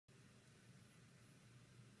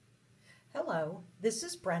Hello, this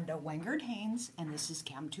is Brenda Wingard-Haynes, and this is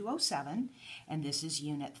Chem 207, and this is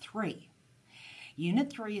Unit 3. Unit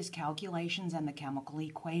 3 is Calculations and the Chemical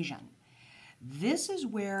Equation. This is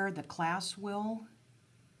where the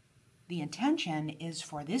intention is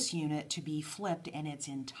for this unit to be flipped in its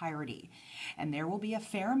entirety. And there will be a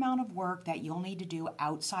fair amount of work that you'll need to do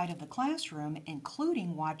outside of the classroom,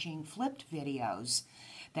 including watching flipped videos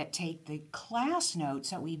that take the class notes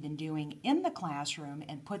that we've been doing in the classroom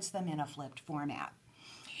and puts them in a flipped format.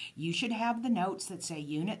 You should have the notes that say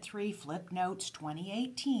Unit 3 Flip Notes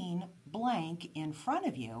 2018 blank in front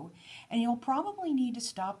of you, and you'll probably need to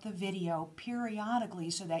stop the video periodically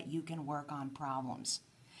so that you can work on problems.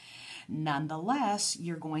 Nonetheless,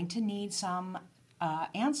 you're going to need some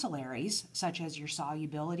ancillaries, such as your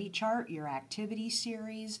solubility chart, your activity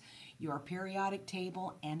series, your periodic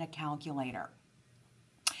table, and a calculator.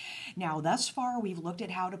 Now, thus far, we've looked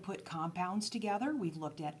at how to put compounds together. We've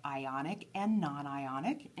looked at ionic and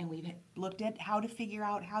non-ionic, and we've looked at how to figure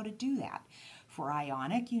out how to do that. For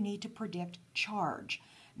ionic, you need to predict charge.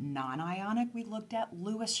 Non-ionic, we looked at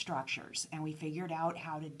Lewis structures, and we figured out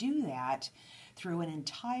how to do that through an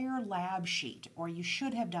entire lab sheet, or you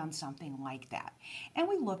should have done something like that. And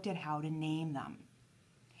we looked at how to name them.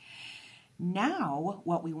 Now,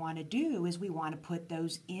 what we want to do is we want to put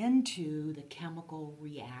those into the chemical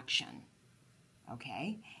reaction,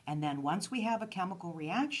 okay? And then once we have a chemical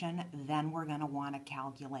reaction, then we're going to want a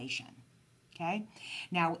calculation, okay?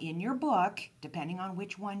 Now, in your book, depending on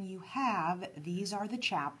which one you have, these are the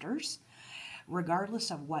chapters. Regardless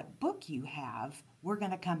of what book you have, we're going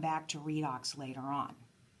to come back to redox later on,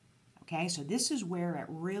 okay? So this is where it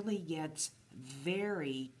really gets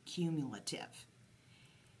very cumulative.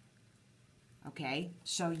 Okay,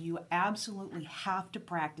 so you absolutely have to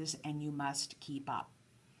practice and you must keep up.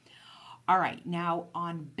 All right, now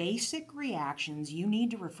on basic reactions, you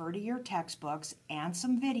need to refer to your textbooks and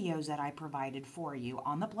some videos that I provided for you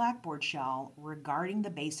on the Blackboard shell regarding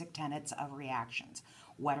the basic tenets of reactions.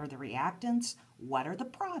 What are the reactants? What are the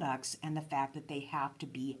products? And the fact that they have to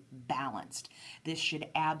be balanced. This should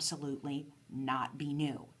absolutely not be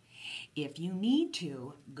new. If you need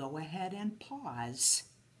to, go ahead and pause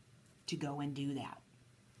to go and do that.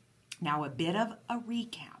 Now, a bit of a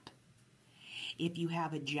recap. If you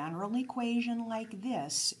have a general equation like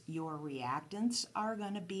this, your reactants are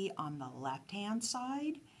going to be on the left-hand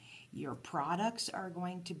side. Your products are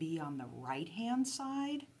going to be on the right-hand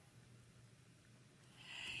side.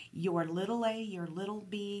 Your little a, your little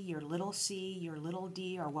b, your little c, your little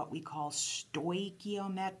d are what we call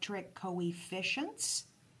stoichiometric coefficients.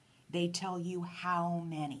 They tell you how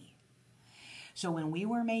many. So when we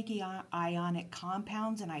were making ionic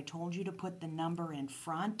compounds and I told you to put the number in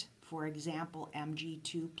front, for example,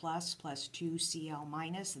 Mg2 plus 2Cl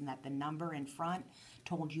minus, and that the number in front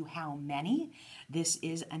told you how many, this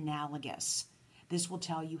is analogous. This will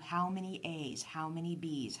tell you how many A's, how many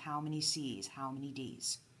B's, how many C's, how many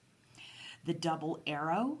D's. The double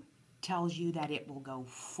arrow tells you that it will go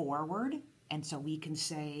forward, and so we can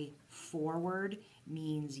say forward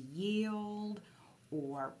means yield,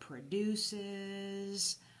 or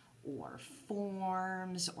produces, or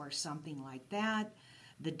forms, or something like that.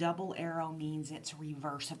 The double arrow means it's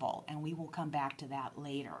reversible, and we will come back to that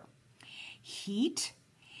later. Heat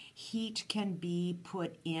can be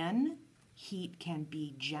put in, heat can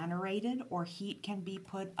be generated, or heat can be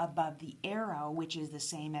put above the arrow, which is the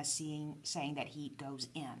same as saying that heat goes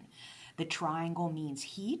in. The triangle means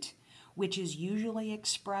heat, which is usually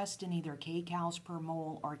expressed in either kcals per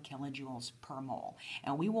mole or kilojoules per mole.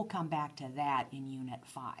 And we will come back to that in Unit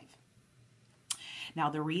 5. Now,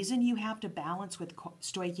 the reason you have to balance with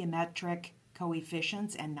stoichiometric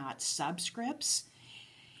coefficients and not subscripts,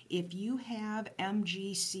 if you have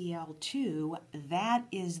MgCl2, that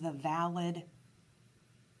is the valid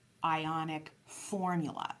ionic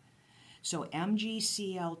formula. So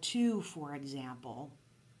MgCl2, for example,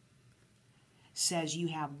 says you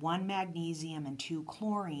have 1 magnesium and 2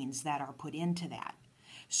 chlorines that are put into that.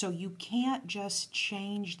 So you can't just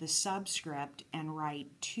change the subscript and write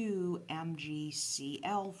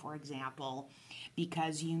 2MgCl, for example,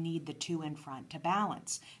 because you need the 2 in front to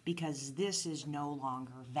balance, because this is no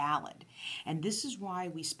longer valid. And this is why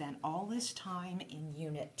we spent all this time in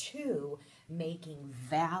Unit 2 making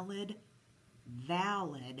valid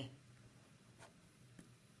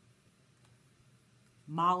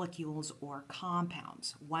molecules or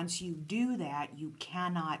compounds. Once you do that, you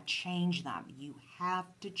cannot change them. You have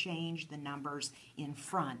to change the numbers in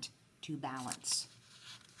front to balance.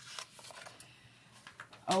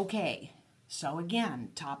 Okay, so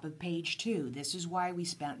again, top of page 2, this is why we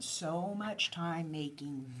spent so much time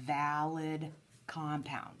making valid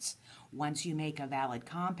compounds. Once you make a valid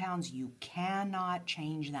compounds, you cannot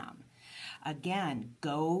change them. Again,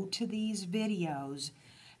 go to these videos.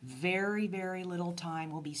 Very, very little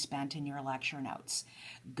time will be spent in your lecture notes.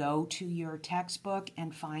 Go to your textbook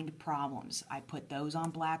and find problems. I put those on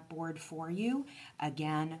Blackboard for you.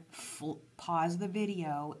 Again, pause the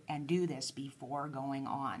video and do this before going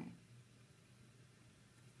on.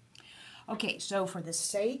 Okay, so for the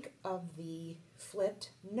sake of the flipped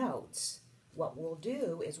notes, what we'll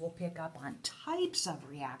do is we'll pick up on types of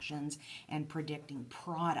reactions and predicting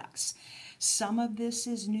products. Some of this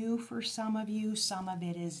is new for some of you, some of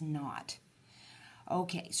it is not.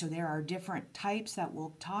 Okay, so there are different types that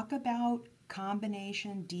we'll talk about: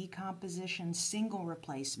 combination, decomposition, single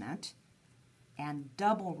replacement, and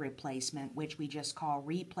double replacement, which we just call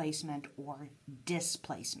replacement or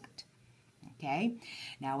displacement. Okay,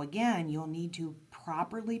 now again, you'll need to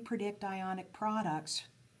properly predict ionic products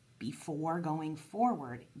before going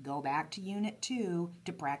forward. Go back to Unit 2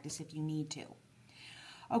 to practice if you need to.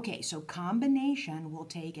 Okay, so combination will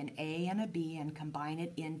take an A and a B and combine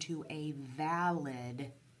it into a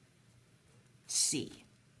valid C.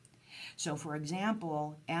 So for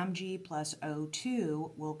example, Mg plus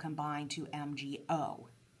O2 will combine to MgO.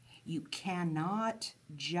 You cannot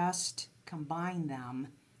just combine them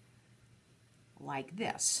like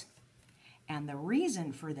this. And the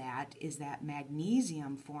reason for that is that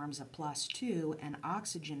magnesium forms a +2 and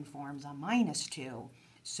oxygen forms a -2.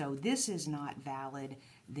 So this is not valid,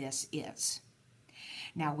 this is.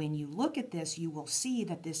 Now when you look at this, you will see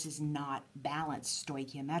that this is not balanced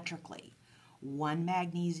stoichiometrically. 1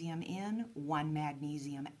 magnesium in, 1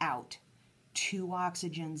 magnesium out. 2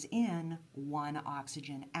 oxygens in, 1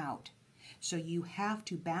 oxygen out. So you have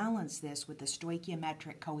to balance this with the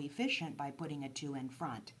stoichiometric coefficient by putting a 2 in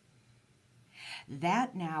front.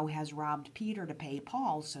 That now has robbed Peter to pay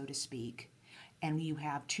Paul, so to speak, and you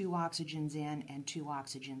have 2 oxygens in and 2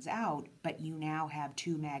 oxygens out, but you now have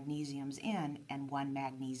 2 magnesiums in and 1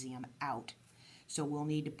 magnesium out. So we'll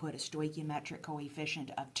need to put a stoichiometric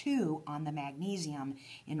coefficient of 2 on the magnesium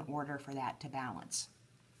in order for that to balance.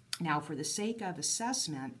 Now, for the sake of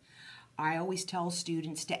assessment, I always tell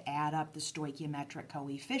students to add up the stoichiometric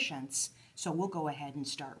coefficients, so we'll go ahead and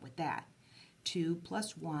start with that. 2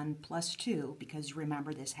 plus 1 plus 2, because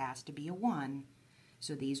remember this has to be a 1,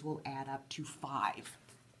 so these will add up to 5.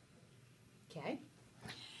 Okay?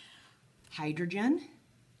 Hydrogen,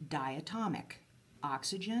 diatomic.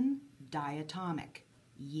 Oxygen, diatomic.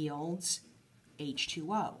 Yields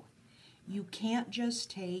H2O. You can't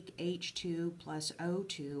just take H2 plus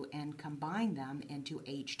O2 and combine them into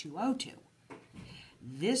H2O2.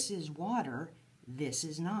 This is water, this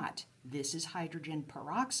is not. This is hydrogen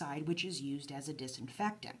peroxide, which is used as a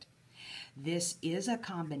disinfectant. This is a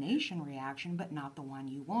combination reaction, but not the one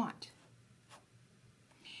you want.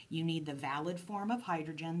 You need the valid form of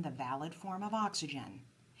hydrogen, the valid form of oxygen.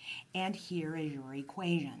 And here is your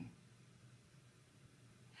equation.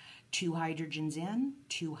 2 hydrogens in,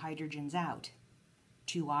 2 hydrogens out.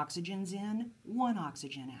 2 oxygens in, 1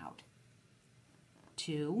 oxygen out.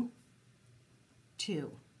 2,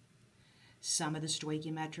 2. Sum of the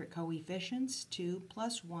stoichiometric coefficients, 2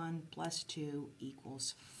 plus 1 plus 2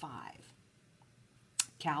 equals 5.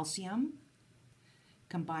 Calcium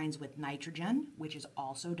combines with nitrogen, which is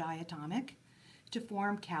also diatomic, to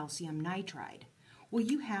form calcium nitride. Well,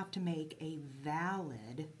 you have to make a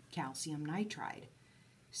valid calcium nitride,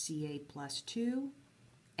 Ca plus 2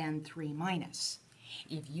 and 3 minus.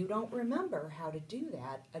 If you don't remember how to do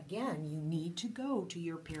that, again, you need to go to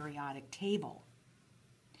your periodic table.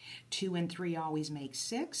 2 and 3 always make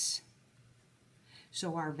 6.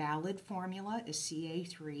 So our valid formula is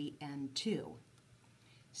Ca3N2.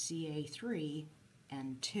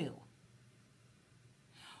 Ca3N2.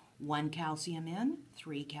 1 calcium in,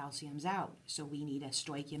 3 calciums out. So we need a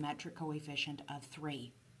stoichiometric coefficient of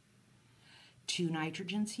 3. 2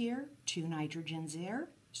 nitrogens here, 2 nitrogens there.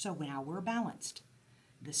 So now we're balanced.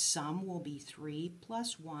 The sum will be 3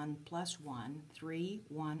 plus 1 plus 1, 3,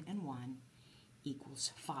 1, and 1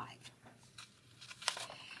 equals 5.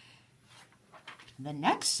 The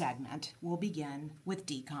next segment will begin with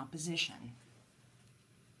decomposition.